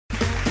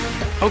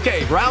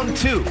Okay, round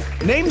two.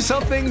 Name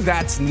something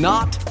that's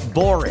not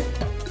boring.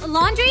 A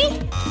laundry?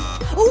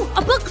 Ooh, a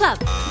book club.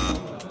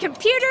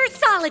 Computer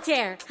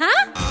solitaire,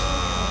 huh?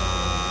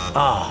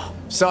 Ah,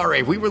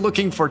 sorry, we were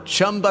looking for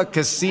Chumba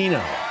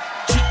Casino.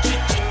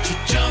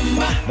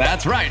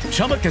 That's right,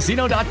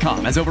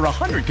 ChumbaCasino.com has over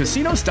 100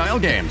 casino-style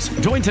games.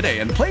 Join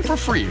today and play for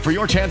free for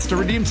your chance to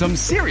redeem some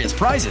serious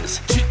prizes.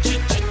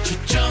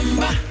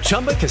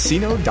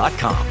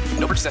 ChumbaCasino.com.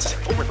 No purchase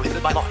necessary. Void where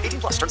prohibited by law.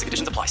 18 plus. Terms and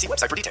conditions apply. See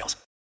website for details.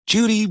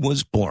 Judy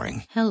was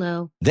boring.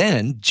 Hello.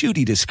 Then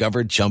Judy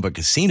discovered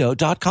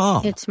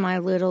ChumbaCasino.com. It's my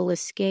little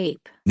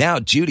escape. Now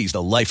Judy's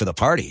the life of the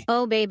party.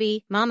 Oh,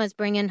 baby, mama's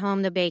bringing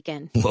home the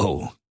bacon.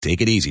 Whoa,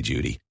 take it easy,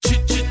 Judy.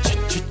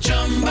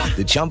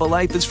 The Chumba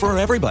life is for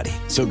everybody.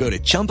 So go to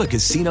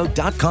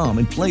ChumbaCasino.com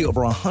and play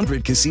over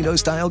 100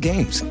 casino-style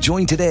games.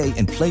 Join today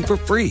and play for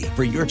free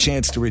for your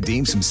chance to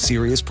redeem some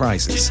serious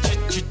prizes.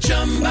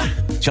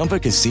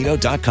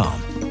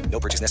 ChumbaCasino.com. No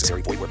purchase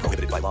necessary. Void where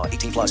prohibited by law.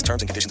 18 plus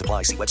terms and conditions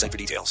apply. See website for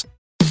details.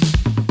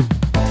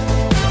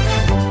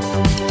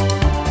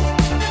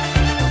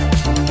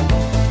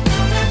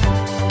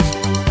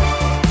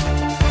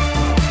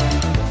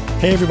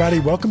 Hey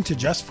everybody, welcome to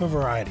Just for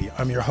Variety.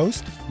 I'm your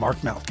host,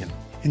 Mark Malkin.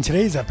 In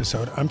today's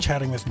episode, I'm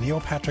chatting with Neil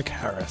Patrick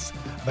Harris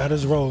about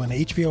his role in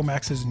HBO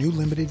Max's new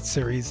limited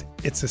series,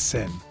 It's a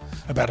Sin,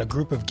 about a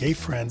group of gay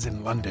friends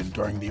in London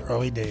during the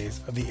early days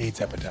of the AIDS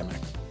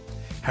epidemic.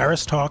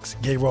 Harris talks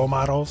gay role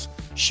models,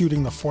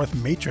 shooting the fourth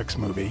Matrix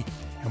movie,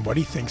 and what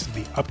he thinks of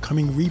the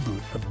upcoming reboot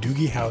of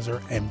Doogie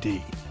Howser,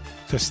 MD.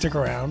 So stick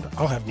around,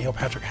 I'll have Neil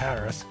Patrick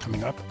Harris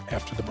coming up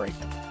after the break.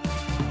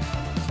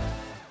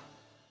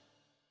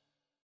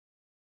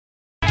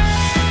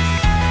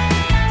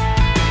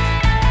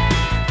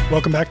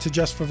 Welcome back to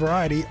Just for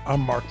Variety.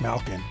 I'm Mark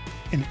Malkin.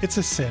 In It's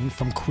a Sin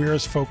from Queer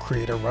as Folk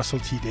creator Russell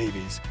T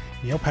Davies,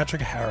 Neil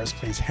Patrick Harris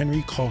plays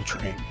Henry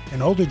Coltrane,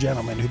 an older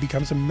gentleman who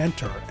becomes a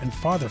mentor and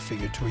father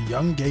figure to a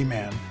young gay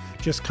man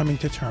just coming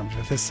to terms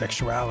with his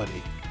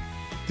sexuality.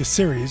 The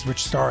series,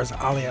 which stars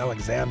Ali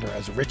Alexander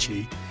as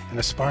Richie, an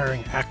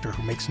aspiring actor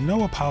who makes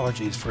no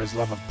apologies for his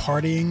love of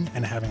partying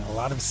and having a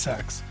lot of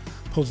sex,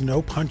 pulls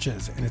no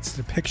punches in its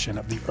depiction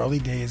of the early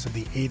days of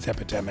the AIDS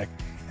epidemic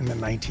in the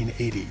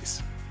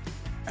 1980s.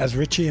 As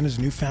Richie and his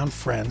newfound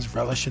friends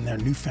relish in their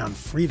newfound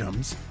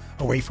freedoms,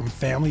 away from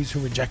families who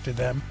rejected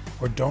them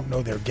or don't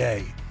know they're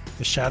gay,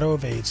 the shadow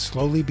of AIDS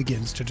slowly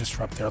begins to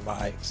disrupt their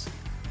lives.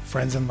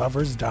 Friends and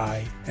lovers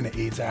die, and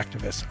AIDS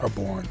activists are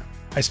born.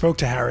 I spoke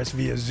to Harris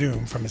via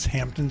Zoom from his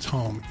Hamptons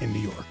home in New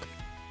York.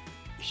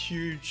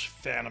 Huge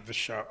fan of the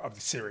show, of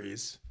the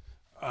series.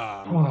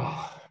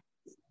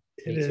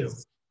 Me too.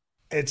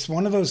 It's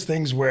one of those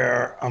things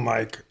where I'm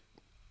like,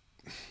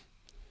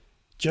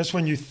 just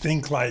when you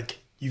think like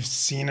you've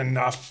seen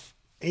enough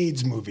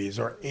AIDS movies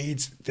or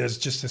AIDS, there's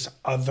just this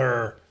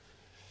other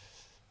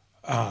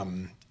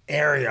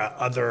area,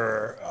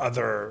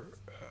 other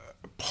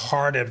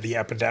part of the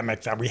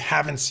epidemic that we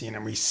haven't seen,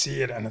 and we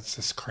see it, and it's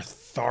this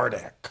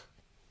cathartic.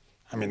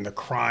 I mean, the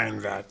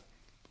crying that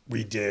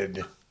we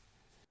did.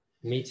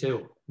 Me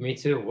too.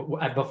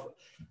 I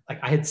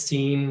had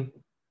seen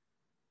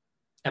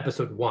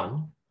episode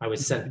 1. I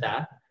was sent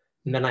that,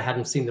 and then I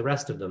hadn't seen the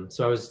rest of them.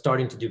 So I was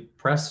starting to do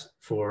press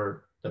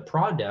for the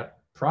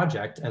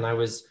project, and I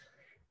was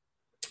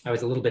a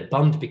little bit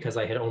bummed because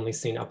I had only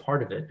seen a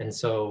part of it. And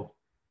so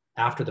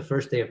after the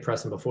first day of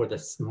press and before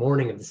this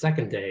morning of the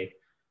second day,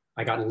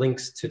 I got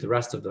links to the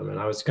rest of them, and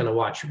I was going to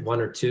watch 1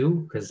 or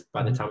 2 because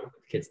by the time we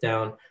put the kids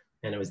down,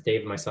 and it was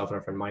Dave, myself, and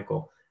our friend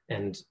Michael,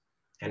 and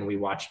we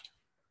watched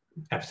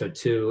episode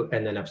 2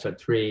 and then episode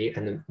 3,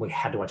 and then we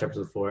had to watch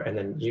episode 4, and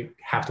then you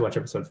have to watch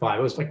episode 5.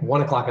 It was like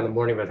 1 o'clock in the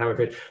morning by the time we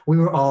finished. We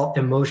were all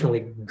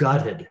emotionally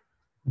gutted.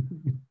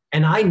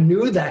 And I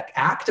knew the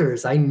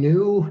actors, I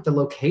knew the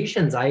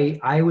locations.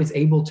 I was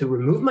able to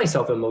remove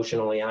myself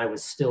emotionally, and I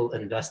was still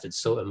invested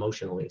so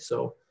emotionally.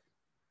 So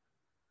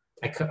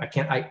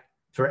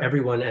for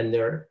everyone and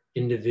their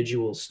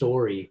individual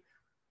story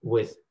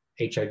with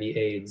HIV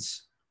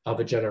AIDS of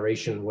a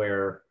generation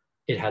where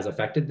it has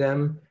affected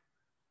them,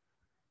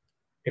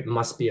 it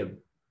must be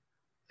an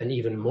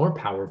even more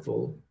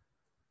powerful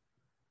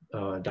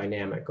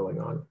dynamic going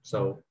on.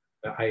 So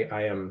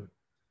I'm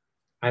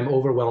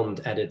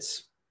overwhelmed at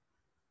its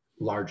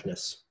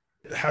largeness.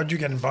 How'd you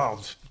get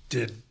involved?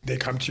 Did they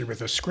come to you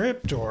with a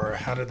script, or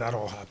how did that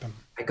all happen?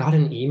 I got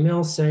an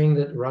email saying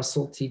that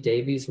Russell T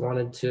Davies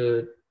wanted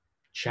to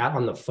chat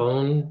on the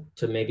phone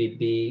to maybe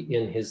be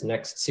in his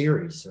next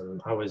series.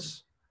 And I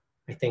was,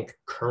 I think,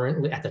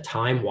 currently at the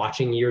time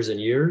watching Years and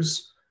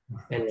Years,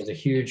 and was a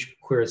huge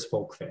Queer as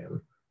Folk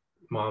fan.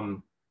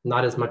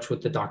 Not as much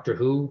with the Doctor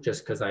Who,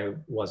 just because I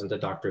wasn't a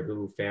Doctor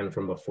Who fan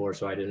from before,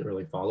 so I didn't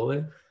really follow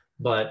it.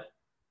 But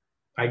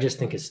I just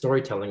think his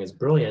storytelling is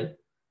brilliant,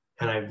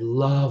 and I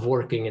love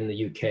working in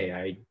the UK.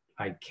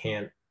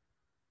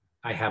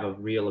 I have a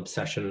real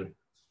obsession,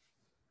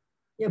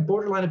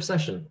 borderline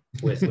obsession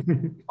with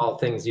all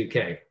things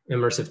UK.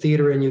 Immersive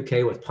theater in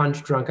UK with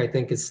Punch Drunk, I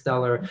think, is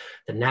stellar.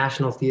 The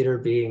National Theatre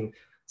being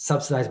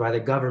subsidized by the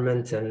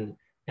government, and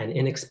and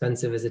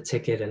inexpensive as a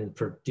ticket and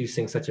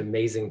producing such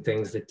amazing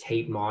things, the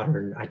Tate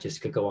Modern, I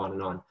just could go on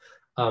and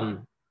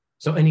on.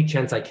 So any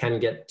chance I can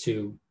get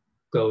to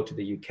go to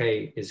the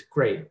UK is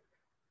great.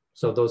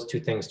 So those two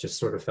things just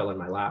sort of fell in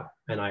my lap.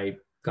 And I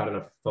got on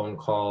a phone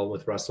call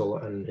with Russell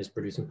and his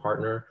producing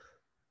partner.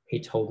 He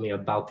told me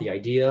about the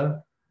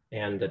idea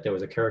and that there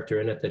was a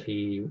character in it that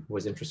he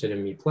was interested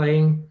in me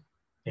playing.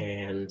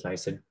 And I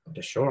said,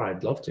 sure,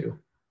 I'd love to.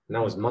 And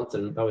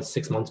that was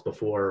 6 months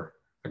before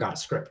I got a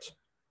script.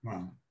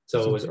 Wow.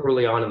 So it was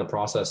early on in the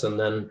process. And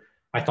then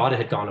I thought it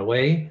had gone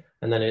away,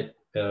 and then it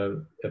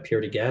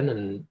appeared again,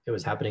 and it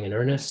was happening in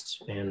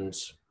earnest. And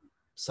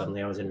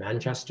suddenly I was in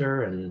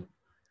Manchester and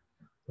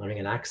learning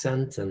an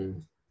accent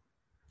and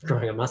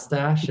growing a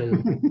mustache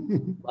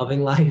and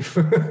loving life.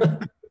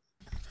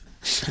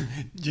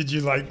 Did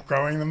you like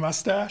growing the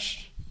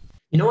mustache?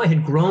 You know, I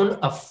had grown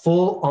a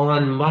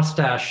full-on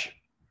mustache,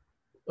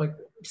 like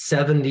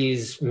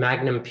 70s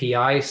Magnum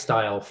PI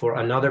style, for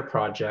another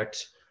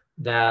project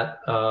that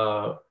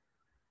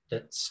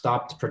that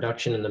stopped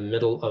production in the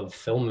middle of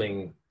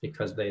filming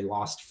because they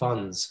lost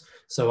funds.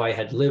 So I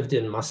had lived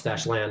in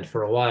mustache land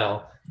for a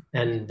while,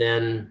 and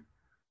then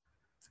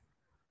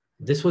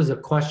this was a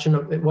question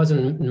of, it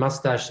wasn't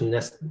mustache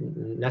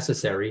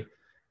necessary.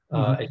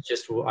 It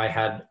just, I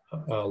had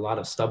a lot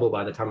of stubble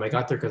by the time I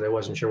got there because I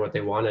wasn't sure what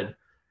they wanted.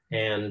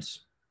 And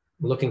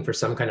looking for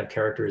some kind of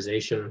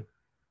characterization,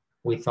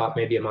 we thought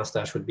maybe a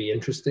mustache would be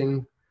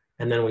interesting.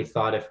 And then we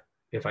thought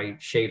if I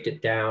shaved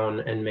it down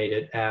and made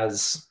it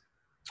as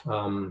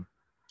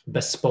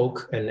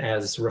bespoke and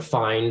as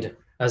refined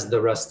as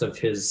the rest of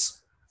his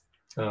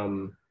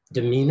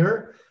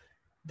demeanor,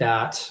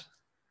 that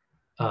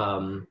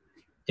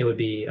it would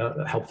be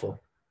helpful.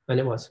 And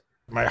it was.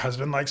 My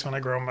husband likes when I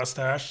grow a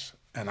mustache,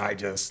 and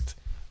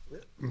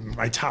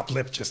my top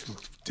lip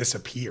just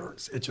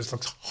disappears. It just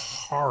looks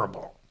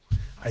horrible.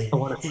 I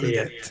want to see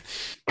it.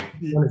 I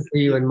want to see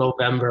you in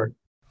November.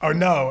 Oh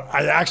no,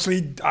 I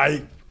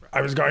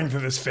was going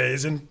through this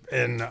phase in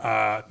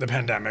the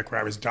pandemic where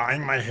I was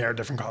dyeing my hair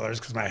different colors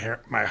because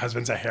my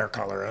husband's a hair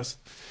colorist.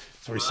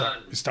 So we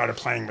started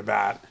playing with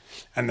that.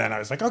 And then I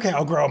was like, okay,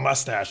 I'll grow a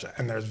mustache.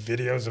 And there's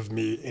videos of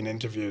me in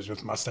interviews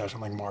with mustache. I'm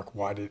like, Mark,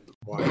 why?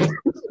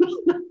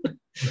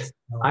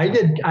 I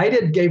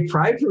did Gay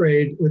Pride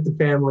Parade with the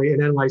family in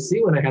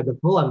NYC when I had the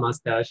full-on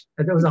mustache.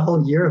 And there was a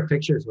whole year of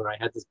pictures where I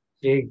had this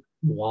big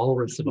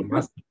walrus of a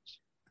mustache.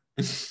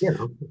 You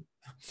know.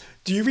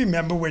 Do you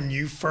remember when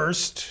you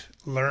first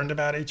learned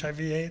about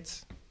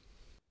HIV/AIDS?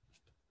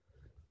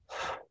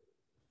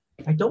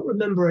 I don't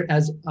remember it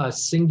as a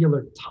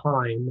singular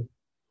time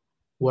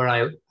where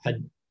I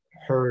had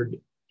heard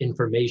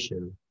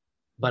information,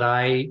 but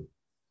I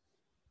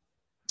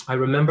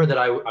remember that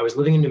I was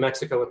living in New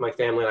Mexico with my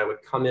family, and I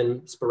would come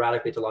in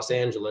sporadically to Los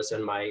Angeles,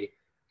 and my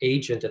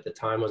agent at the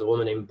time was a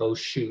woman named Bo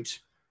Schut,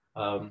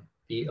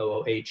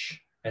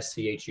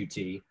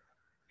 BOOHSCHUT,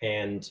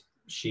 and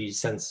she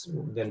since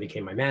then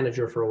became my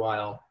manager for a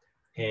while.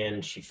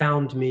 And she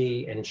found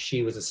me, and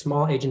she was a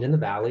small agent in the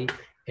Valley,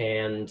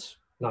 and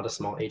not a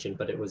small agent,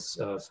 but it was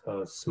a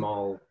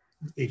small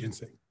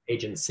agency.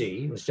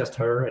 It was just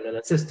her and an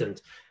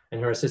assistant,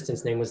 and her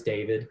assistant's name was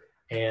David,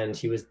 and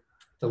he was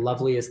the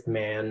loveliest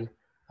man,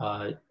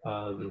 mid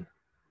to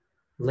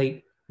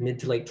late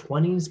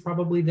 20s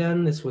probably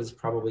then. This was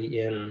probably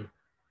in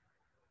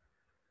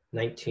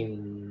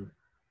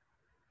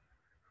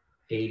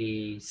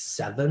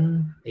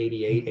 1987,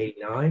 88,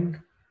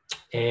 89.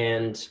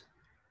 And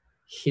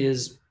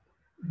his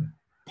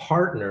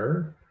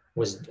partner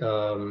was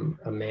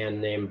a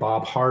man named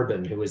Bob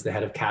Harbin, who was the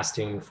head of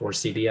casting for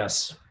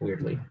CBS,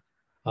 weirdly.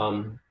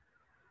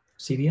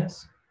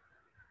 CBS?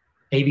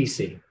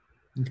 ABC.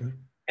 Okay.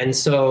 And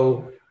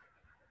so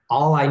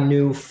all I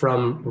knew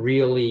from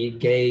really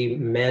gay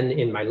men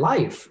in my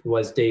life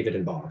was David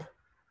and Bob.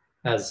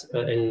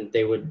 And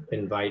they would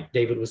invite,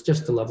 David was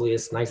just the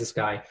loveliest, nicest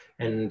guy,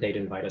 and they'd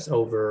invite us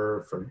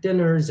over for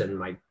dinners, and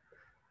my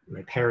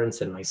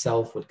parents and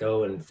myself would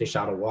go and fish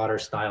out of water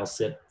style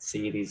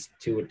see these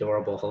two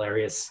adorable,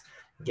 hilarious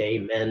gay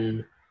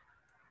men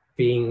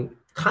being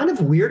kind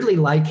of weirdly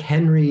like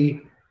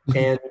Henry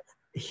and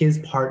his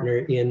partner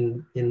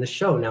in the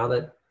show, now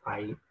that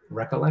I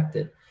recollect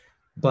it.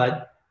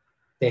 But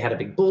they had a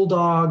big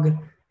bulldog,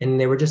 and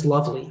they were just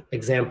lovely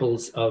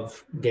examples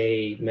of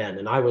gay men.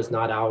 And I was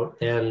not out.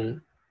 And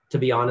to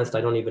be honest,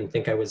 I don't even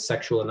think I was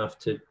sexual enough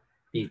to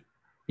be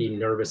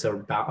nervous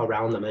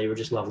around them. They were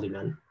just lovely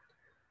men.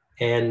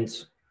 And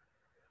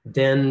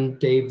then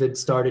David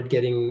started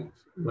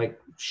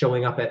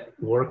showing up at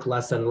work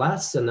less and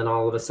less. And then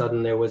all of a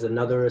sudden there was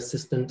another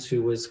assistant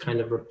who was kind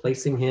of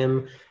replacing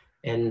him.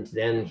 And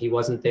then he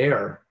wasn't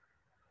there.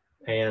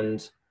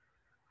 And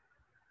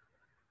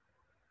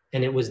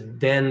it was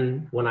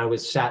then when I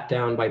was sat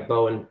down by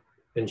Bo,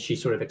 and she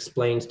sort of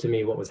explained to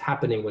me what was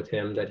happening with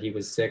him, that he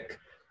was sick,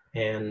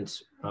 and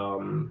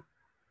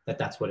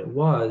that's what it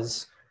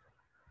was.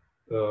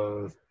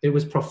 It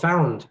was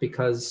profound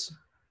because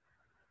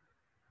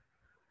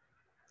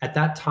at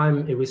that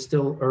time, it was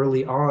still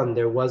early on.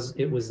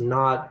 It was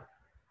not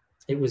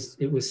it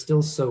was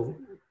still so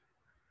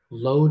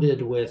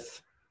loaded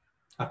with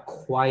a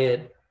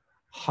quiet,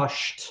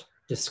 hushed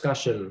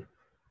discussion,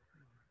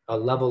 a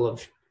level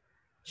of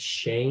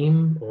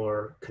shame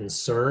or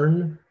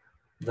concern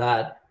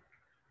that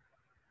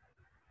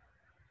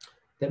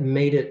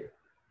made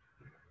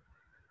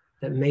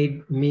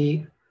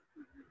me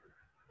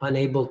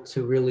unable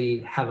to really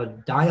have a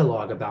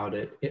dialogue about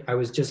it. I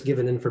was just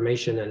given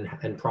information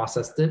and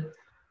processed it,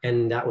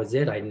 and that was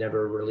it. I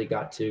never really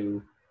got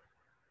to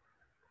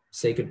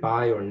say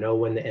goodbye or know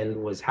when the end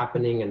was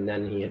happening. And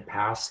then he had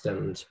passed,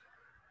 and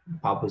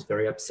Bob was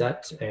very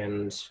upset,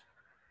 and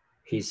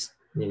he's,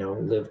 you know,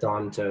 lived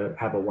on to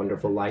have a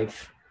wonderful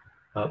life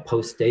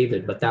post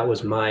David. But that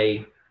was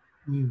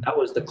that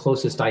was the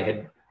closest I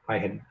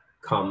had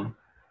come.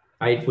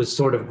 I was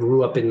sort of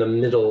grew up in the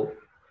middle.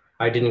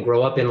 I didn't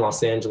grow up in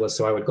Los Angeles,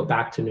 so I would go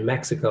back to New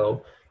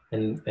Mexico.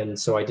 And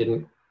so I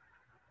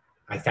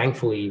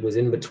thankfully was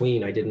in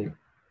between. I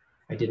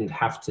didn't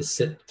have to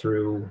sit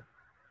through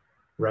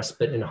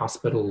respite in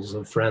hospitals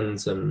of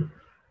friends. And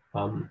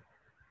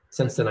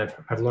since then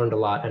I've learned a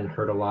lot and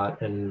heard a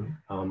lot, and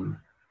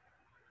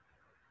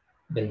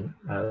been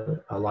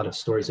a lot of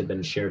stories have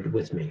been shared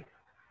with me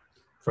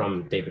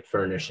from David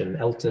Furnish and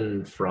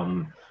Elton,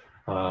 from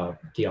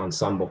the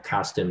ensemble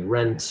cast in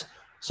Rent.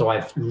 So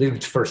I've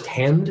lived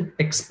firsthand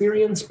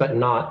experience, but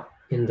not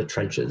in the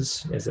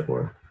trenches, as it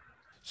were.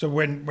 So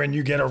when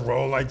you get a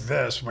role like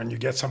this, when you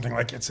get something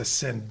like It's a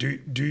Sin,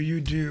 do you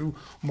do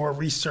more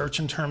research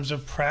in terms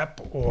of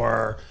prep,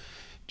 or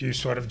do you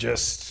sort of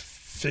just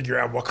figure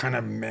out what kind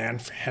of man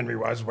Henry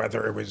was,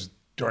 whether it was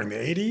during the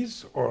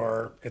 80s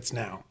or it's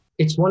now?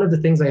 It's one of the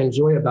things I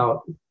enjoy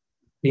about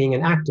being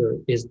an actor,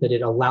 is that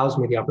it allows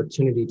me the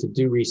opportunity to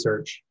do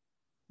research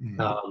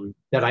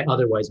that I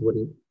otherwise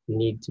wouldn't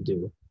need to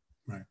do.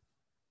 Right.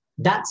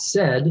 That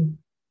said,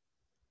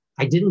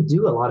 I didn't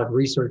do a lot of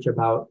research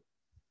about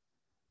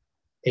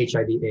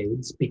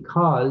HIV/AIDS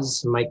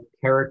because my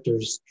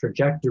character's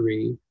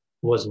trajectory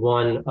was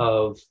one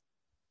of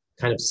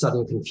kind of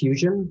sudden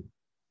confusion,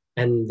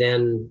 and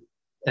then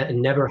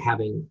never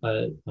having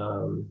a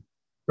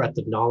breadth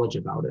of knowledge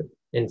about it.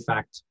 In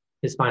fact,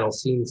 his final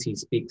scenes, he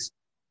speaks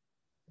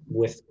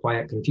with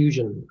quiet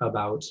confusion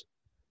about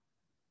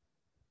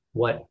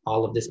what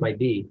all of this might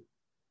be.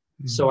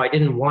 Mm-hmm. So I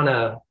didn't want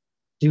to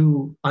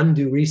do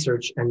undue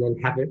research and then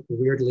have it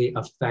weirdly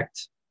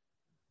affect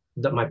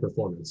my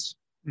performance.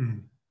 Mm-hmm.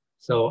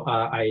 So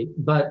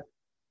but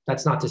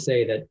that's not to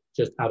say that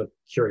just out of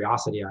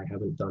curiosity, I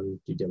haven't done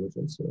due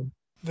diligence. So.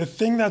 The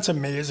thing that's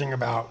amazing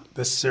about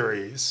this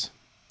series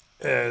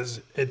is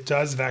it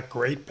does that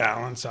great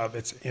balance of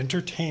it's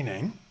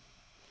entertaining,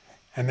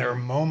 and there are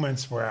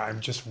moments where I'm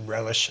just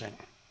relishing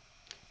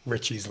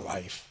Richie's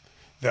life,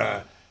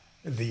 the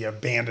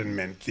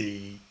abandonment,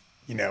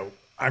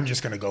 I'm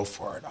just going to go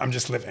for it. I'm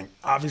just living,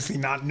 obviously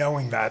not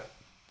knowing that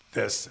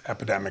this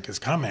epidemic is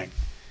coming.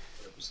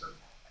 100%.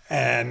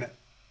 And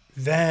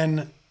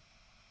then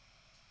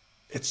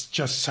it's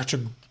just such a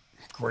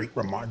great,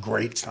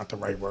 it's not the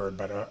right word,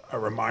 but a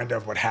reminder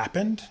of what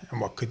happened and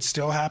what could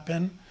still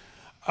happen.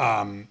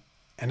 And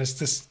it's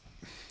this,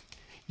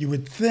 you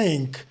would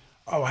think,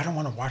 oh, I don't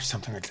want to watch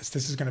something like this.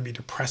 This is going to be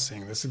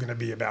depressing. This is going to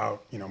be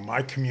about,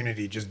 my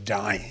community just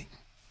dying.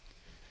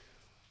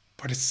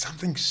 But it's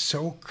something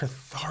so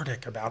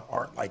cathartic about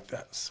art like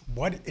this.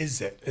 What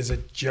is it? Is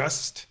it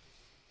just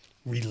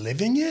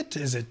reliving it?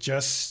 Is it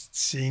just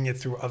seeing it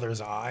through others'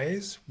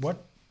 eyes?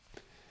 What,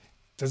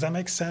 does that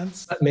make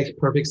sense? That makes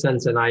perfect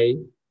sense. And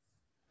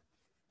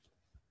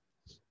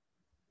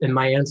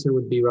my answer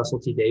would be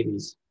Russell T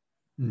Davies.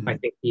 Mm-hmm. I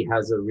think he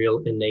has a real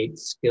innate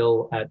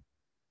skill at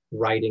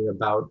writing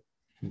about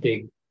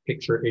big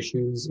picture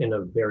issues in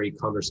a very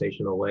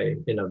conversational way.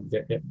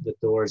 The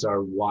doors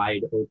are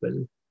wide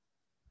open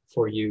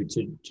for you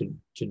to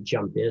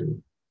jump in.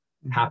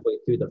 Mm-hmm. Halfway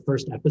through the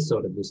first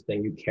episode of this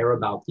thing, you care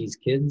about these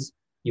kids.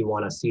 You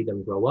want to see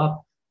them grow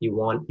up. You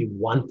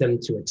want them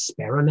to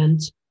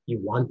experiment. You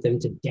want them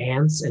to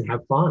dance and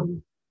have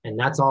fun. And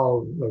that's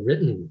all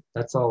written.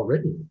 That's all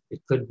written.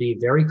 It could be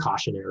very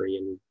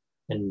cautionary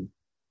and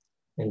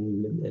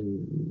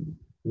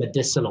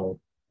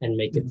medicinal and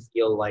make it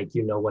feel like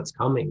you know what's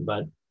coming.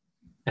 But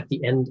at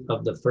the end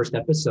of the first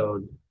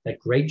episode, that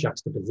great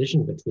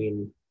juxtaposition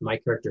between my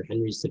character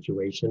Henry's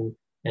situation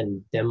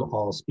and them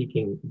all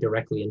speaking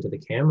directly into the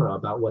camera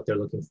about what they're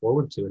looking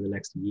forward to in the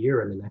next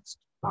year and the next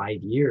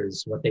 5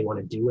 years, what they want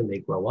to do when they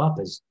grow up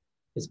is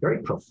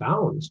very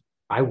profound.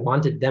 I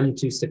wanted them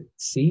to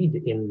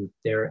succeed in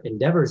their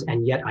endeavors,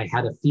 and yet I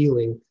had a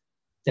feeling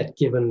that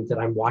given that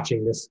I'm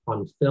watching this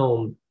on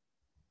film,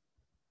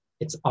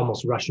 it's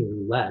almost Russian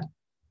roulette.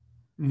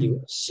 Mm-hmm.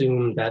 You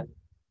assume that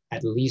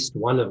at least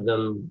one of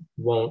them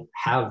won't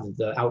have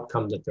the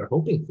outcome that they're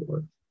hoping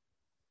for.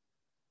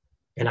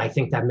 And I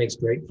think that makes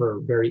great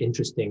for very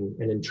interesting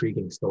and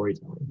intriguing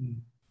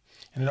storytelling.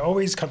 And it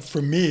always comes,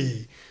 for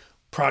me,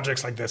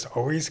 projects like this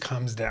always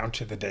comes down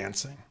to the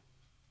dancing.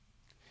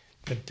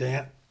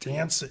 The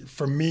dance,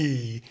 for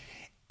me,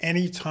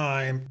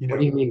 anytime, What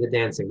do you mean the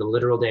dancing? The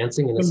literal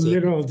dancing in the the scene?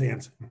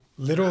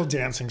 literal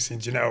dancing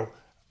scenes,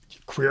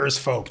 Queer as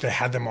Folk, they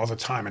had them all the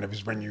time. And it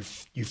was when you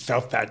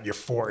felt that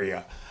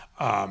euphoria.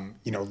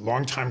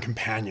 Longtime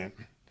Companion.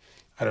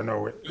 I don't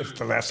know if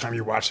the last time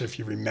you watched it, if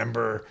you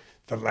remember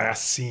the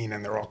last scene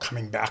and they're all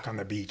coming back on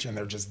the beach and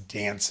they're just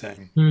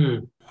dancing.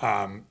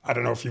 I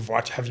don't know if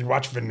have you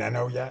watched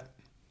Veneno yet?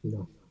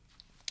 No.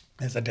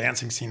 There's a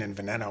dancing scene in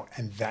Veneno,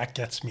 and that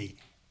gets me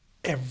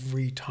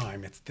every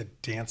time. It's the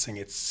dancing.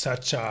 It's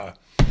such a,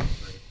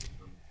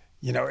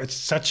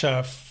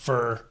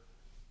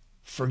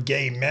 for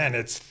gay men,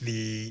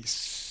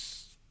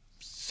 it's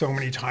so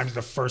many times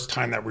the first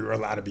time that we were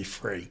allowed to be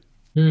free.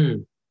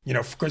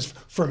 Because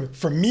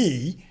for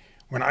me,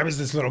 when I was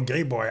this little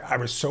gay boy, I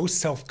was so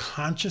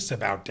self-conscious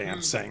about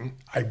dancing,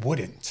 I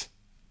wouldn't.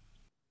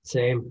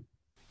 Same.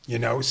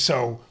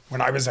 So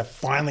when I was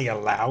finally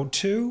allowed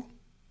to,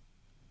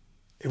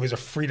 it was a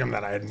freedom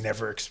that I had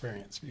never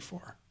experienced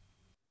before.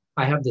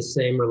 I have the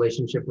same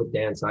relationship with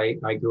dance. I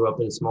grew up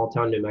in small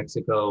town New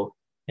Mexico,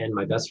 and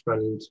my best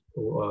friend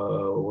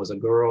was a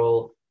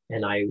girl,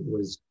 and I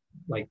was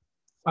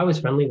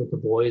friendly with the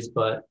boys,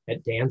 but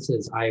at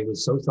dances, I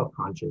was so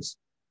self-conscious,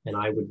 and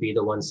I would be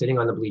the one sitting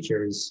on the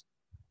bleachers,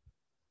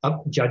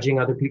 up judging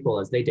other people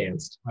as they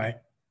danced. Right.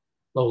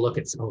 Look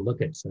at you.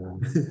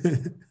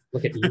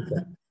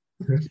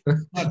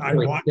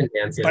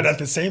 But at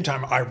the same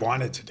time, I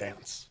wanted to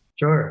dance.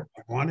 Sure.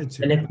 I wanted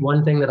to. And it's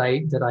one thing that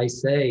I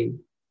say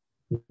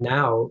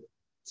now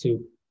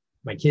to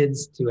my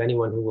kids, to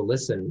anyone who will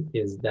listen,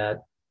 is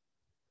that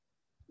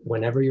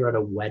whenever you're at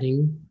a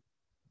wedding,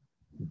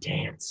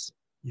 dance.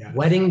 Yeah.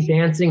 Wedding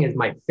dancing is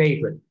my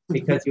favorite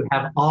because you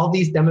have all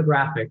these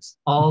demographics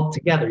all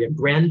together. You have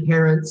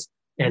grandparents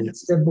and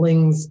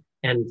siblings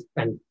and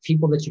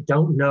people that you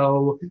don't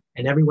know,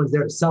 and everyone's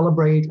there to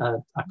celebrate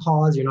a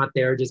cause. You're not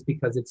there just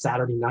because it's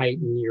Saturday night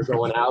and you're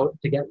going out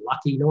to get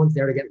lucky. No one's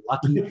there to get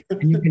lucky,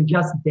 and you can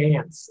just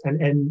dance.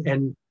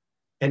 And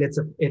it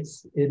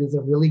is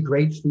a really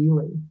great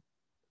feeling.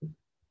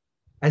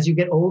 As you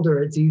get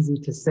older, it's easy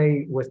to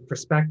say with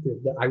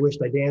perspective that I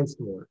wished I danced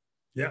more.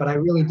 Yeah. But I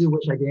really do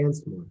wish I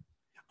danced more.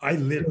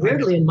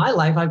 Weirdly, in my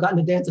life, I've gotten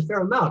to dance a fair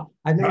amount.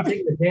 I've never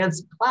taken a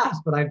dance class,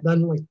 but I've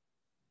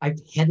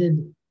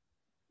headed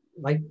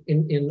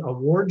in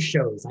award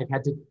shows. I've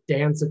had to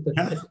dance at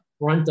the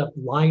front of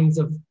lines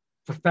of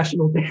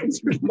professional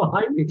dancers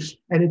behind me.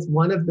 And it's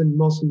one of the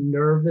most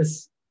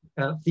nervous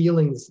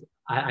feelings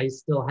I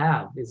still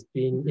have, is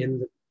being in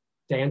the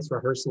dance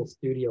rehearsal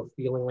studio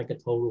feeling like a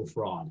total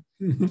fraud.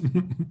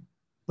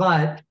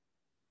 But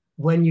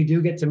when you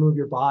do get to move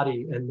your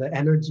body, and the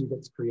energy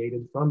that's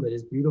created from it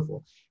is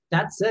beautiful.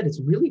 That said, it's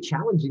really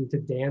challenging to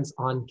dance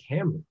on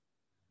camera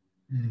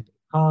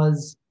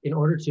because in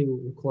order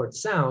to record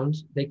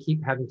sound, they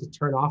keep having to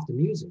turn off the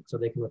music so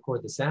they can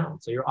record the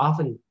sound. So you're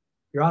often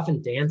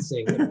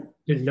dancing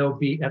to no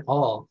beat at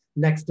all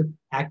next to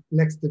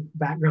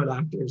background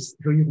actors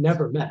who you've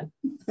never met.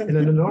 And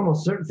in a normal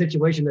certain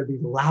situation, there'd be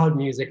loud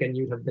music and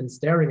you'd have been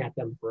staring at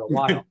them for a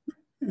while.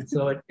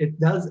 So it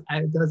does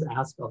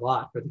ask a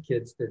lot for the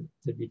kids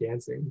to be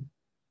dancing.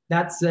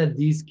 That said,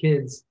 these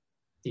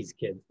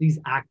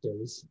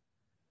actors,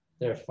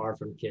 they're far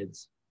from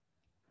kids,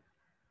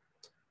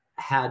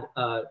 had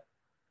an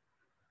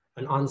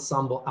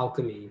ensemble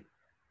alchemy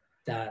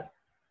that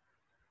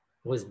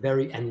was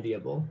very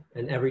enviable.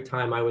 And every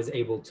time I was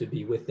able to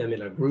be with them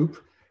in a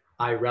group,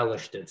 I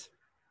relished it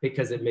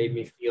because it made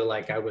me feel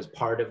like I was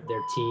part of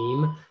their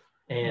team.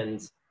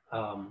 And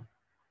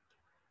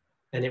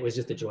it was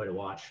just a joy to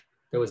watch.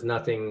 There was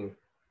nothing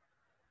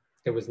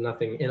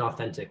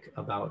inauthentic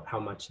about how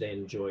much they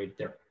enjoyed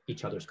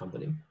each other's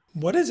company.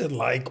 What is it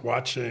like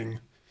watching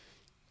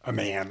a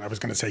man, I was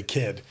going to say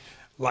kid,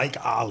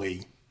 like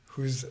Ali,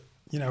 who's,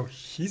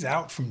 he's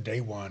out from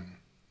day one?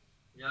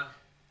 Yeah.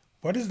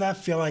 What does that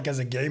feel like as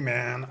a gay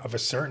man of a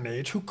certain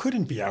age who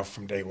couldn't be out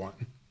from day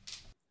one?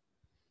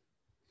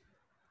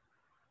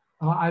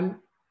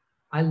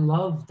 I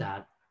love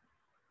that.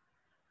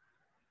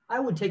 I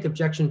would take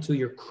objection to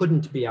your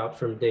couldn't be out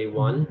from day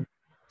one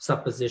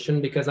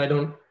supposition, because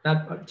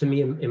that to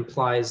me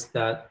implies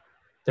that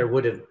there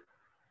would have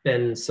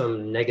been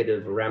some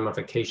negative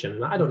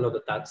ramification. I don't know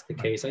that that's the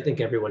case. I think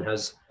everyone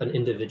has an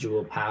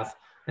individual path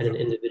and an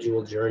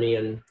individual journey,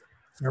 and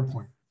fair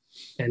point.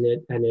 And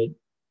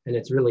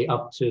it's really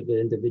up to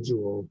the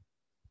individual.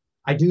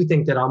 I do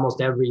think that almost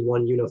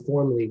everyone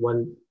uniformly,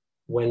 when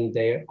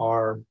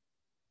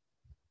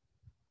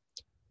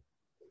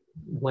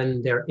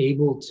they're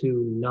able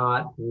to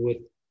not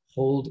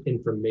withhold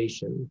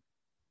information,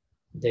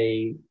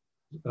 they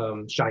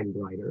shine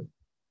brighter.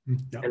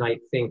 Yeah. And I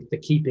think the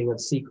keeping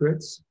of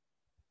secrets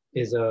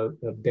is a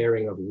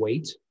bearing of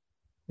weight,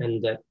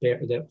 and that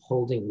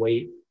holding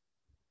weight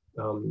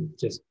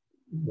just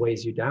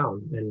weighs you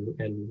down.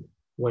 And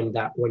when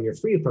you're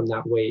free from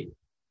that weight,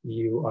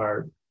 you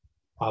are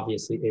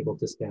obviously able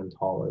to stand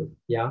taller.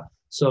 Yeah.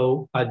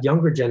 So a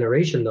younger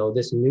generation, though,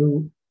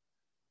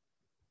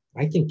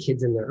 I think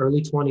kids in their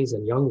early 20s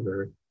and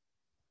younger,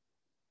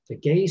 the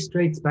gay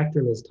straight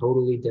spectrum is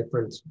totally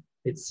different.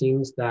 It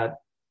seems that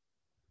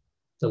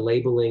the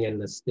labeling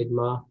and the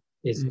stigma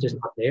is just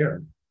not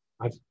there.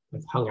 I've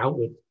hung out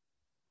with,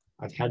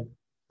 I've had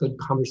good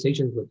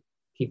conversations with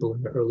people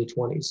in their early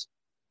 20s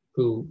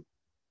who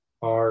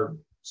are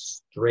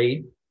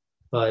straight,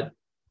 but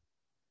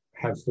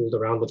have fooled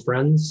around with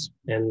friends,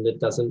 and it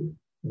doesn't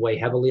weigh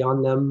heavily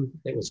on them.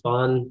 It was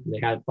fun, they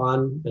had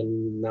fun,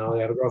 and now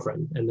they have a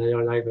girlfriend, and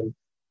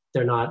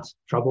they're not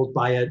troubled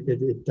by it.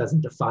 It doesn't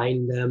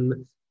define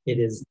them.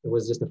 It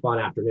was just a fun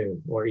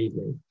afternoon or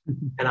evening.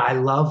 And I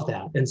love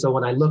that. And so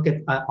when I look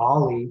at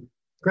Ollie,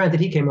 granted,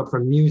 he came up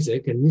from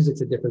music, and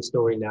music's a different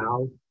story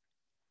now,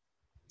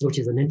 which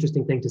is an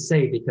interesting thing to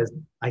say, because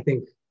I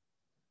think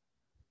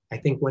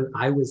when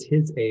I was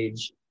his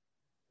age,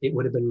 it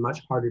would have been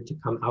much harder to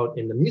come out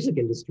in the music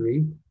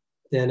industry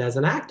than as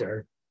an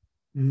actor,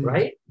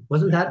 right?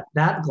 Wasn't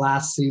that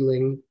glass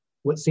ceiling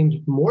what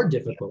seemed more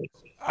difficult?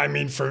 I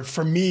mean,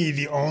 for me,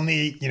 the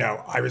only,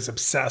 I was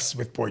obsessed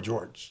with Boy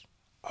George.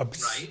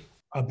 Right.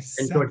 Obsessed.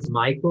 And George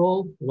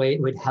Michael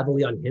weighed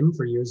heavily on him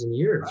for years and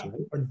years,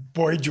 right?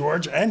 Boy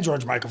George, and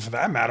George Michael for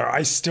that matter.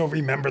 I still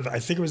remember I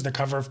think it was the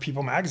cover of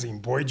People magazine,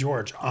 Boy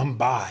George, I'm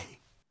bi.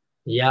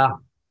 Yeah,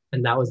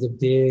 and that was a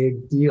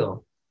big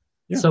deal.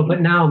 Yeah. So,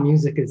 but now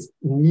music is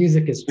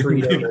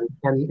freedom,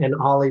 and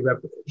Ollie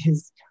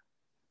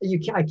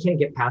I can't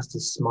get past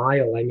his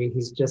smile. I mean,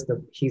 he's just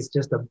a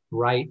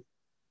bright,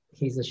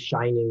 he's a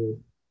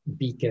shining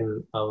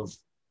beacon of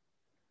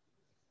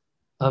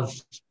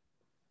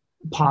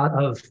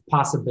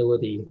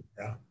possibility.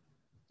 Yeah.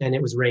 And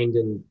it was reined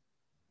in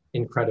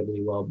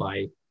incredibly well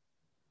by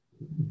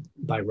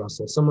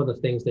Russell. Some of the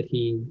things that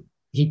he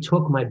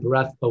took my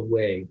breath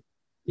away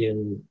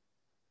in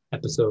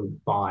episode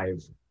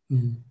 5,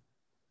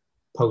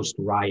 post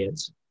riot,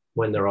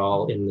 when they're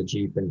all in the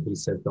Jeep and he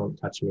said, "Don't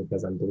touch me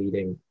because I'm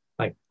bleeding."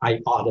 Like, I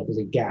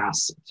audibly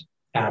gasped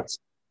at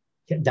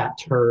that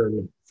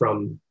turn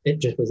from, it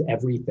just was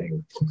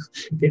everything.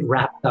 It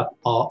wrapped up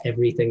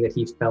everything that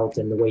he felt,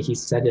 and the way he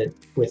said it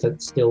with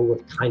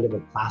kind of a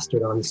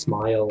plastered on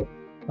smile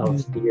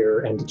of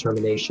fear and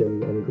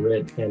determination and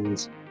grit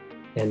and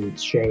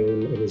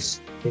shame. It was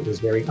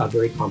a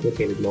very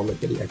complicated moment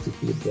that he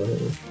executed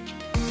brilliantly.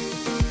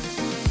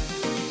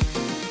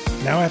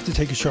 Now I have to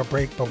take a short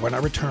break, but when I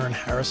return,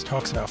 Harris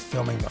talks about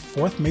filming the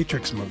 4th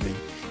Matrix movie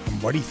and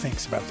what he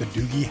thinks about the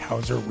Doogie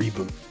Howser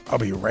reboot. I'll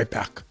be right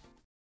back.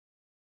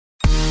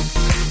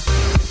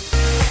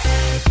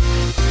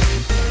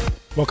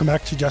 Welcome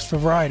back to Just for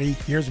Variety.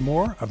 Here's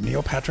more of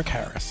Neil Patrick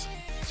Harris.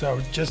 So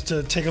just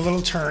to take a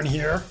little turn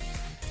here,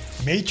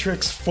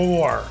 Matrix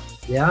 4.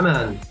 Yeah,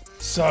 man.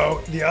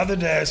 So the other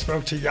day I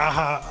spoke to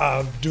Yahya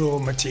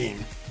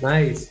Abdul-Mateen.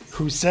 Nice.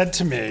 Who said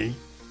to me,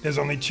 there's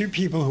only 2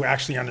 people who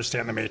actually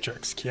understand the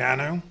Matrix,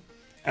 Keanu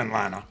and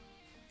Lana.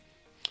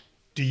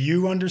 Do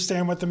you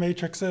understand what the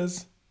Matrix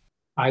is?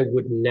 I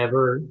would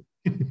never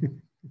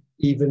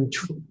even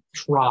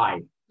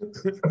try.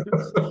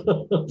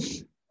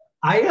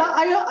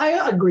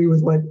 I agree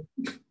with what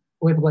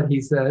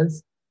he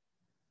says.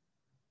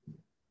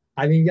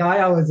 I mean,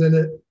 Yahya was in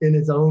it in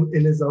his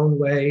own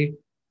way.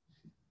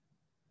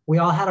 We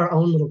all had our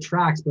own little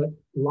tracks, but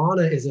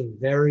Lana is a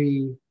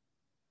very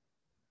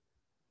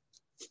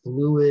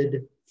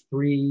fluid,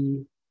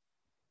 free,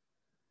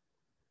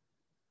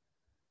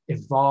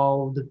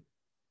 evolved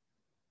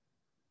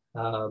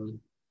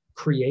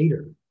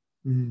creator,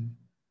 in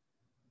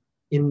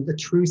the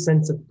true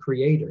sense of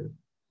creator.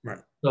 Right.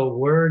 So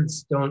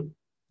words aren't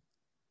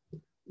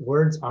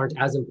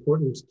as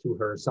important to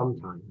her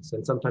sometimes,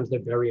 and sometimes they're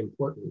very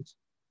important.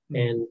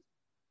 And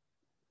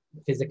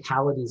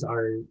physicalities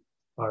are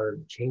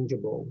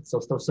changeable.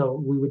 So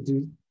we would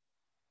do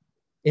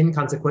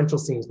inconsequential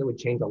scenes that would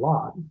change a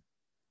lot.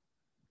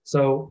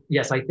 So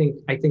yes, I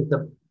think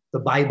the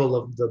Bible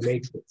of the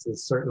Matrix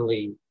is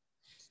certainly,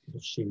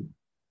 she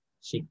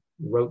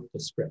wrote the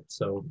script,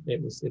 so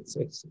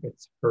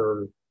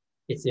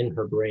it's in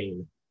her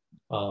brain.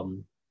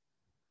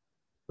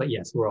 But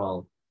yes, we're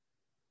all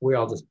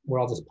just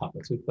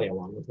puppets. We play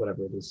along with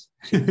whatever it is.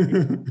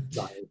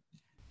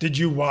 Did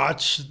you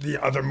watch the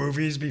other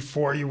movies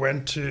before you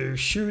went to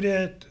shoot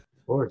it?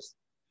 Of course.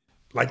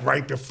 Like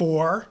right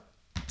before,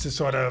 to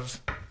sort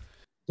of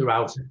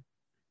throughout.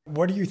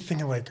 What are you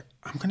thinking? Like,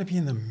 I'm going to be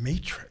in the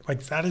Matrix.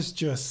 Like, that is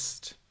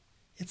just,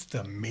 it's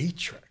the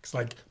Matrix.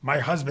 Like, my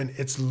husband,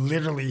 it's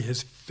literally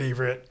his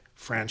favorite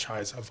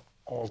franchise of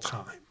all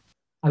time.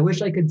 I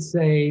wish I could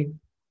say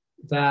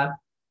that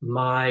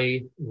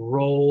my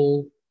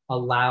role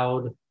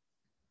allowed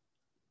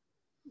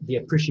the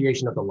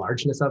appreciation of the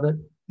largeness of it.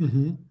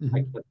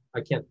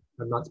 I can't,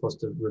 I'm not supposed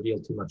to reveal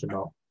too much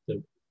about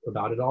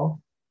it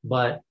all,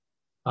 but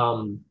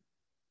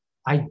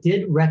I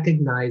did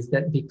recognize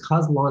that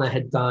because Lana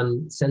had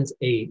done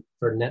Sense8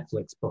 for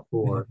Netflix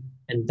before,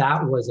 and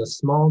that was a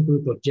small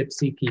group of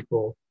gypsy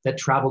people that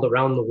traveled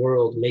around the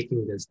world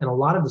making this, and a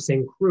lot of the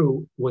same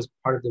crew was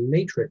part of the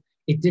Matrix,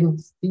 it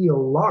didn't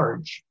feel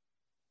large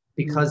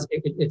because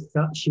it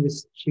felt she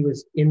was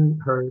in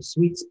her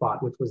sweet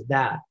spot, which was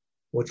that.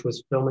 which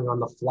was filming on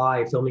the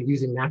fly, filming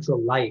using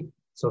natural light.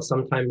 So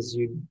sometimes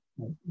you'd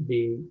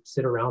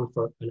sit around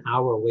for an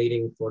hour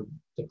waiting for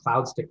the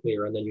clouds to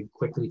clear, and then you'd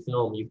quickly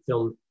film. You'd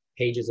film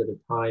pages at a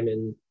time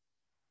in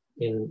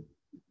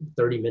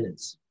 30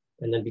 minutes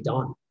and then be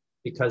done,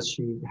 because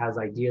she has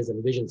ideas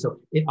and vision. So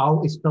it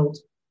always felt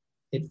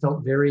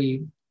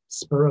very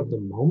spur of the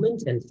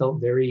moment and felt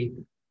very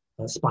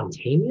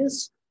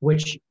spontaneous,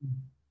 which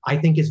I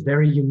think is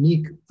very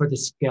unique for the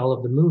scale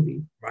of the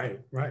movie. Right.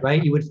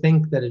 You would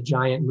think that a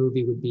giant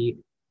movie would be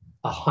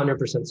 100%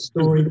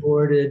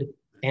 storyboarded,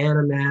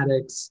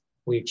 animatics,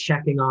 we're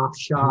checking off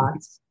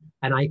shots.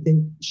 And I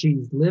think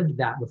she's lived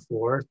that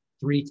before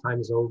 3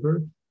 times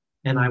over.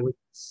 And I would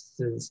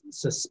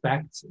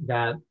suspect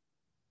that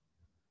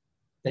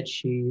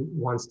she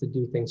wants to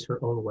do things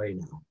her own way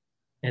now.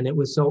 And it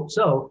was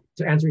so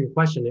to answer your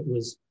question,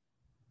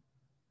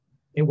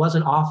 it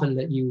wasn't often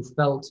that you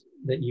felt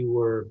that you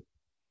were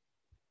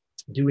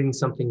doing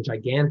something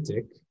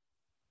gigantic,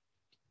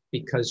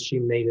 because she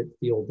made it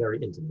feel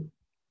very intimate.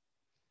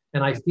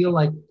 And I feel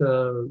like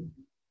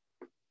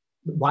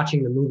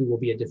watching the movie will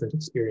be a different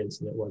experience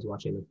than it was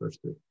watching the first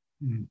 3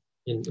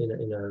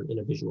 in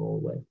a visual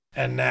way.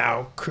 And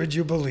now, could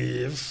you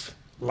believe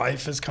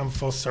life has come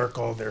full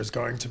circle? There's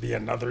going to be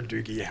another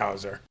Doogie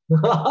Howser.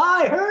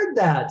 I heard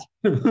that.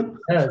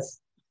 Yes.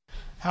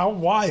 How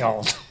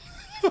wild.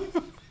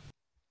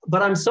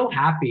 But I'm so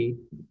happy.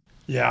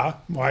 Yeah.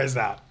 Why is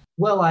that?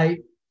 Well,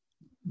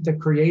 the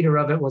creator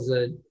of it was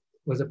a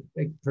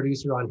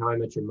producer on How I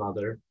Met Your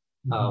Mother.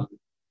 I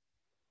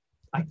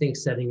think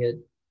setting it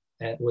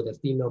with a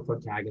female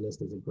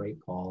protagonist is a great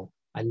call.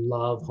 I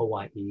love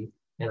Hawaii,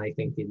 and I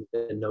think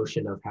the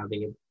notion of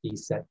having it be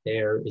set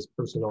there is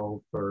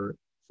personal for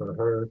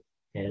her,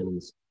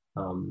 and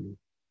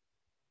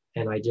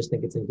I just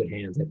think it's in good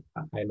hands.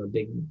 I'm a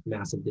big,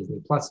 massive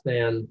Disney Plus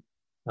fan.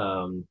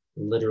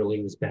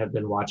 Literally have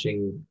been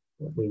watching.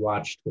 We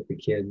watched with the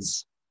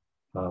kids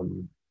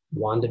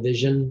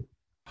WandaVision.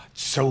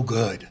 So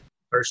good.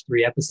 First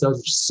 3 episodes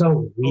are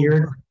so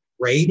weird.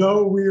 Great.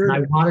 So weird. And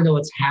I want to know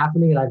what's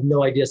happening, and I have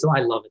no idea. So I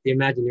love it. The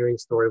Imagineering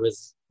story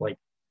was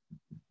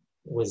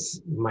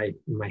my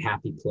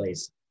happy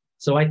place.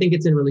 So I think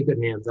it's in really good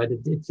hands.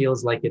 It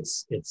feels like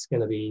it's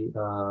going to be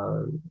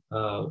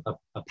a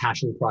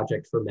passion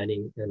project for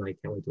many, and I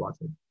can't wait to watch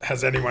it.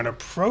 Has anyone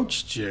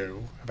approached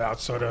you about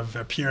sort of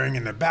appearing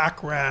in the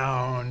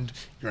background?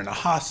 You're in a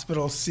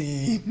hospital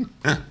scene.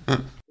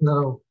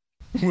 No.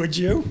 Would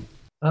you?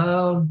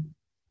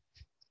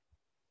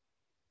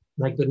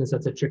 My goodness,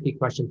 that's a tricky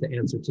question to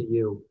answer to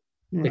you,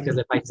 because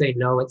if I say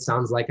no, it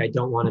sounds like I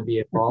don't want to be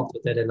involved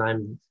with it, and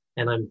I'm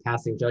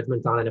passing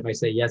judgment on it. If I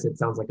say yes, it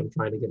sounds like I'm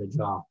trying to get a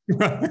job.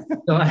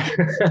 So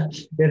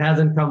it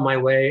hasn't come my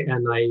way,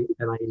 and I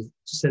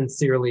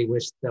sincerely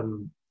wish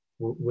them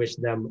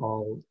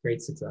all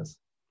great success.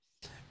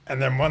 And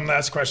then one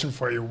last question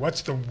for you: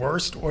 what's the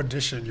worst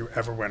audition you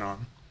ever went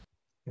on?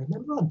 I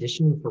remember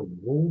auditioning for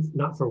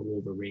not for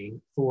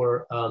Wolverine,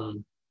 for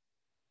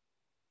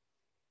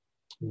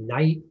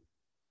Night.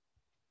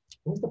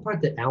 What was the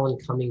part that Alan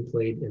Cumming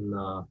played in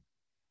the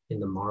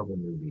Marvel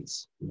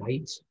movies?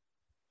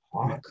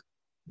 Nighthawk?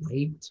 I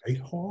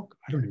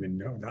don't even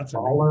know. That's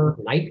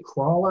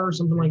Nightcrawler or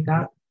something like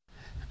that.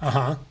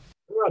 Uh-huh.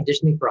 We were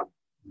auditioning for a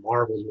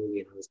Marvel movie,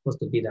 and I was supposed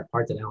to be that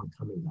part that Alan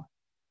Cumming got.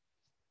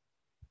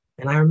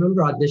 And I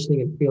remember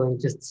auditioning and feeling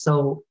just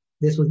so.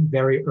 This was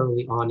very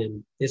early on,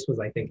 and this was,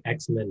 I think,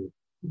 X-Men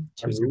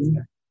 2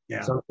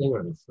 something,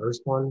 or the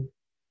first one.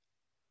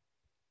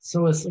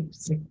 So it's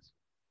like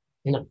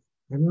I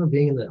remember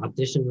being in the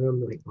audition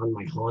room, like on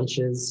my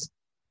haunches,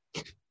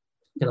 because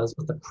I was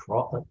supposed to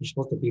crawl. Like, you're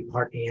supposed to be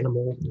part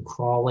animal and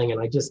crawling, and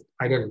I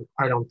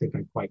don't think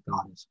I quite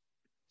got it.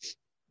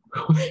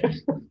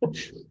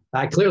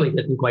 I clearly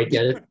didn't quite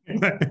get it,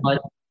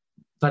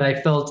 but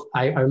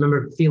I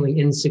remember feeling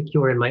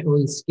insecure in my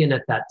own skin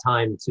at that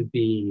time to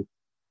be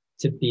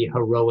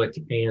heroic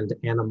and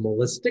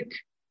animalistic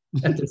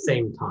at the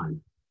same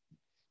time,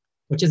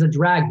 which is a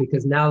drag,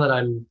 because now that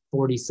I'm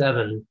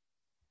 47,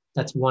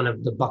 that's one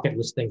of the bucket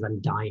list things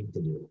I'm dying to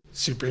do.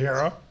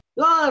 Superhero?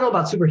 Well, I don't know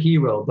about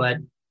superhero, but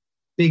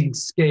big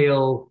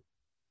scale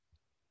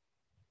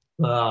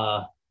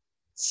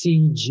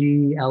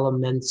CG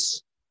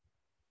elements,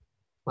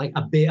 like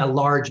a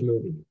large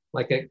movie.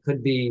 Like it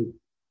could be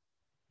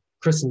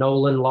Chris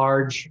Nolan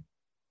large.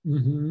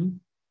 Mm-hmm.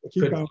 It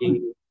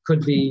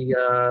could be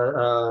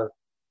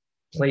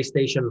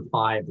PlayStation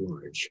 5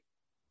 large.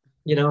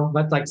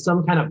 But like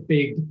some kind of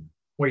big,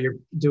 where you're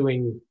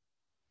doing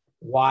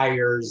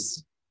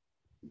wires.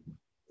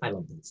 I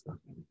love that stuff.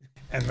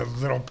 And the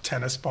little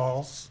tennis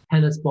balls.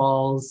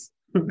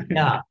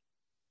 Yeah.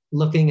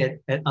 Looking at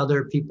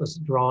other people's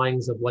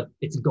drawings of what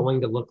it's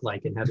going to look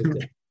like, and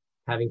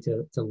having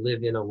to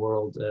live in a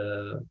world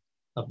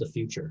of the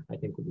future, I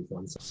think would be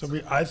fun. So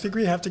I think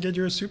we have to get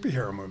you a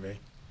superhero movie.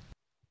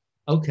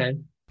 Okay.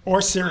 Or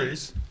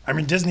series. I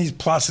mean, Disney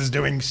Plus is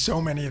doing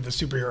so many of the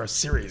superhero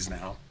series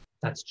now.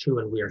 That's true,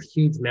 and we are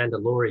huge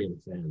Mandalorian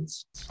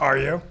fans. Are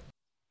you?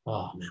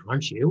 Oh man,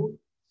 aren't you?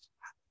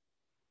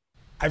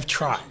 I've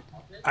tried.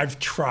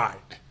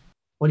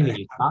 What do you mean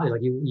you tried?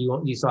 Like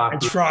you saw? I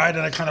tried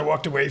and I kind of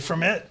walked away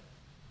from it.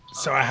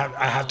 So I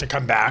have to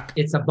come back.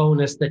 It's a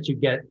bonus that you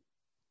get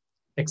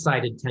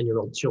excited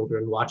 10-year-old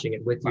children watching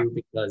it with you,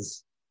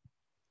 because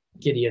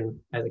Gideon,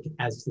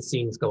 as the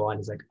scenes go on,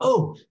 he's like,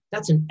 "Oh,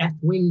 that's an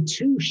F-Wing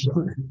 2 shot.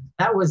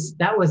 That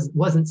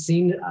wasn't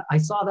seen. I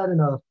saw that in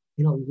a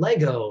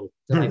Lego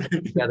that I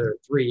put together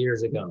 3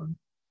 years ago.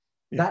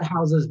 That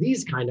houses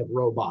these kind of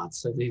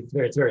robots." So it's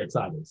very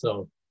exciting.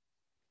 So,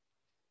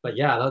 but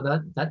yeah,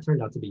 that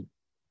turned out to be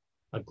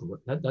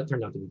that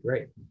turned out to be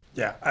great.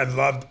 Yeah, I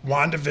loved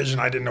WandaVision.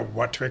 I didn't know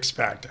what to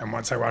expect, and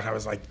once I watched, I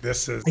was like,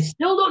 "This is." I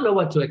still don't know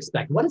what to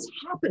expect. What is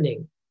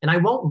happening? And I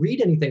won't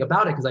read anything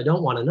about it because I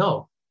don't want to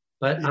know.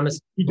 But I have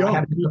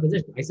a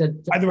position. I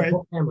said, by the way,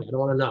 family, I don't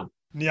want to know.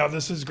 Neil,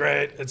 this is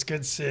great. It's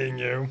good seeing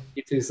you.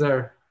 You too,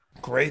 sir.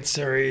 Great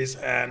series,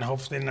 and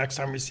hopefully next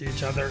time we see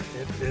each other,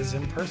 it is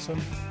in person.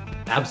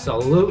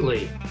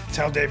 Absolutely.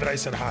 Tell David I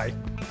said hi.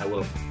 I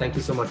will. Thank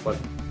you so much, bud.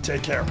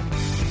 Take care.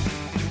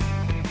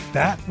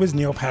 That was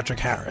Neil Patrick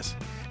Harris.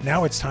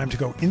 Now it's time to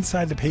go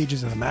inside the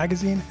pages of the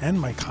magazine and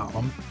my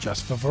column,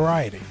 Just for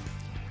Variety.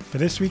 For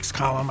this week's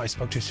column, I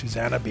spoke to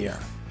Susanna Bier,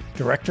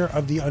 director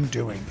of The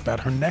Undoing,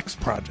 about her next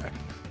project,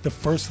 The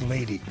First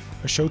Lady,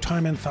 a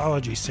Showtime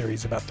anthology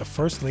series about the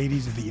First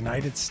Ladies of the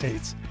United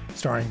States,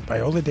 starring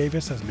Viola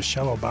Davis as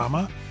Michelle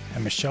Obama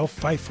and Michelle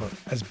Pfeiffer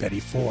as Betty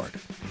Ford.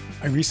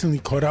 I recently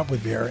caught up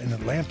with Bier in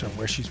Atlanta,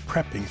 where she's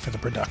prepping for the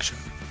production.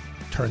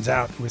 Turns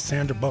out it was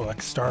Sandra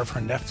Bullock, star of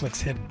her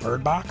Netflix hit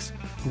Bird Box,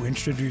 who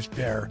introduced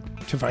Bier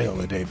to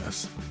Viola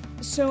Davis.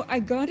 So I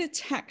got a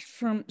text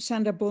from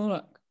Sandra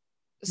Bullock,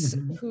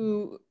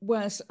 who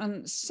was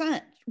on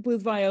set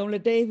with Viola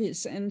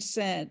Davis, and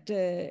said,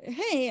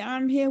 "Hey,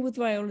 I'm here with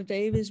Viola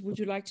Davis. Would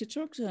you like to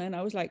talk to her?" And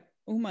I was like,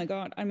 "Oh my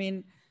God!" I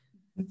mean,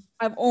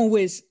 I've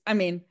always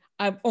admired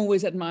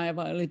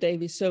Viola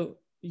Davis. So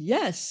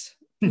yes,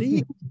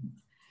 please.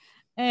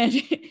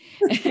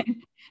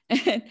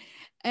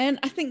 And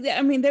I think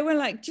that, they were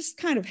like just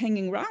kind of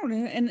hanging around.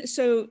 And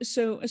so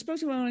I spoke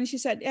to her and she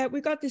said, "Yeah, we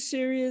got this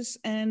series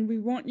and we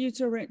want you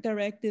to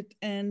direct it.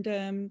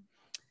 And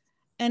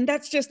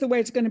that's just the way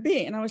it's going to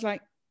be." And I was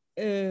like,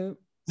 yeah.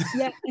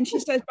 And she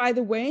said, "By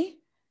the way,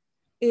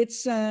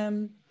 it's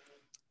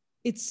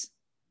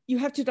you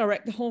have to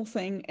direct the whole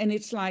thing. And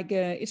it's like,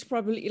 it's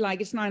probably like,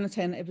 it's 9 or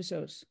 10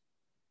 episodes."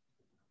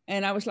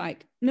 And I was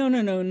like, no.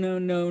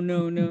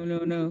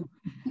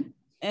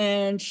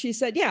 And she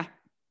said, "Yeah."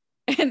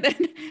 And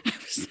then I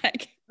was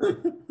like,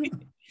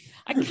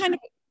 I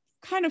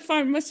kind of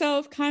find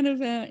myself kind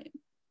of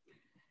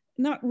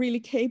not really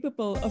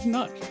capable of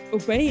not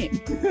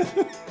obeying.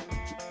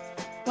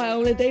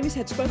 Viola Davis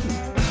had spoken.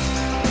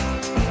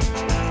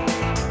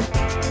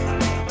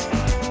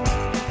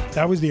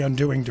 That was The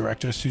Undoing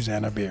director,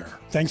 Susanna Bier.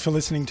 Thanks for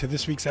listening to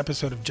this week's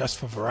episode of Just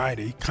for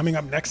Variety. Coming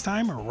up next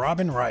time,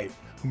 Robin Wright,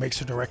 who makes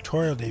her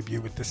directorial debut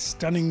with the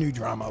stunning new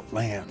drama,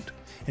 Land.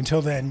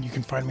 Until then, you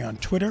can find me on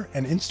Twitter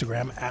and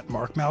Instagram at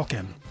Mark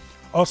Malkin.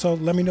 Also,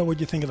 let me know what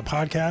you think of the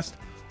podcast,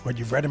 what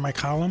you've read in my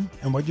column,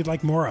 and what you'd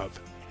like more of.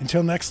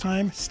 Until next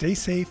time, stay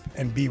safe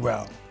and be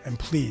well. And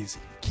please,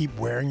 keep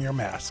wearing your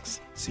masks.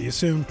 See you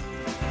soon.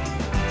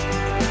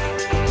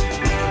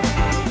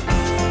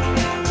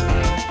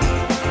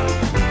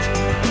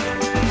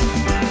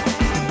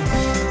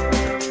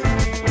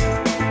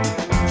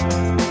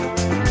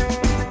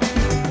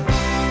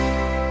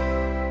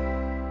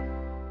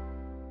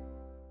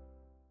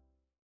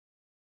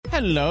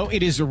 Hello,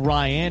 it is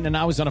Ryan, and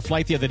I was on a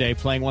flight the other day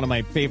playing one of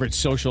my favorite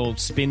social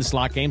spin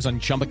slot games on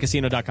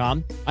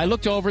ChumbaCasino.com. I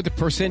looked over the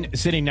person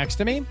sitting next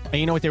to me, and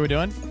you know what they were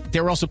doing?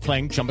 They were also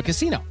playing Chumba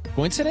Casino.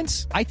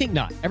 Coincidence? I think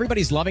not.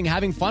 Everybody's loving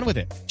having fun with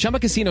it. Chumba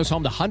Casino is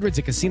home to hundreds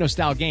of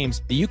casino-style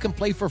games that you can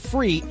play for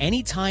free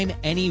anytime,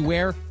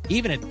 anywhere,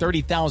 even at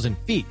 30,000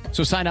 feet.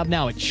 So sign up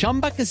now at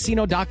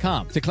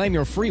ChumbaCasino.com to claim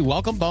your free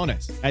welcome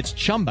bonus. That's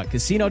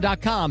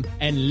ChumbaCasino.com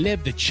and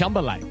live the Chumba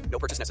life. No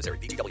purchase necessary.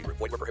 VGW. Void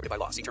where prohibited by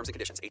law. See terms and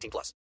conditions. 18+.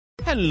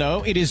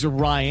 Hello, it is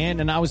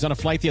Ryan, and I was on a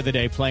flight the other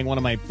day playing one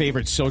of my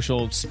favorite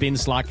social spin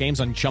slot games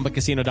on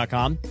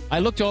ChumbaCasino.com. I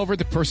looked over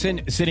the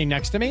person sitting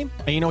next to me,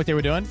 and you know what they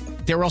were doing?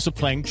 They were also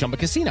playing Chumba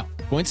Casino.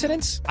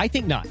 Coincidence? I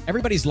think not.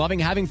 Everybody's loving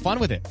having fun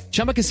with it.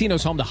 Chumba Casino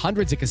is home to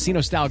hundreds of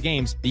casino-style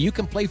games that you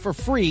can play for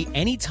free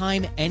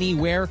anytime,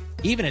 anywhere,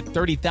 even at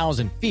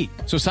 30,000 feet.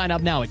 So sign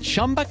up now at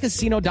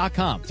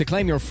ChumbaCasino.com to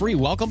claim your free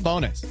welcome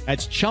bonus.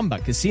 That's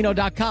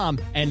ChumbaCasino.com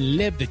and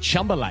live the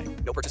Chumba life.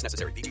 No purchase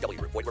necessary. VGW.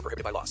 Void where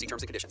prohibited by law. See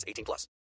terms and conditions. 18+.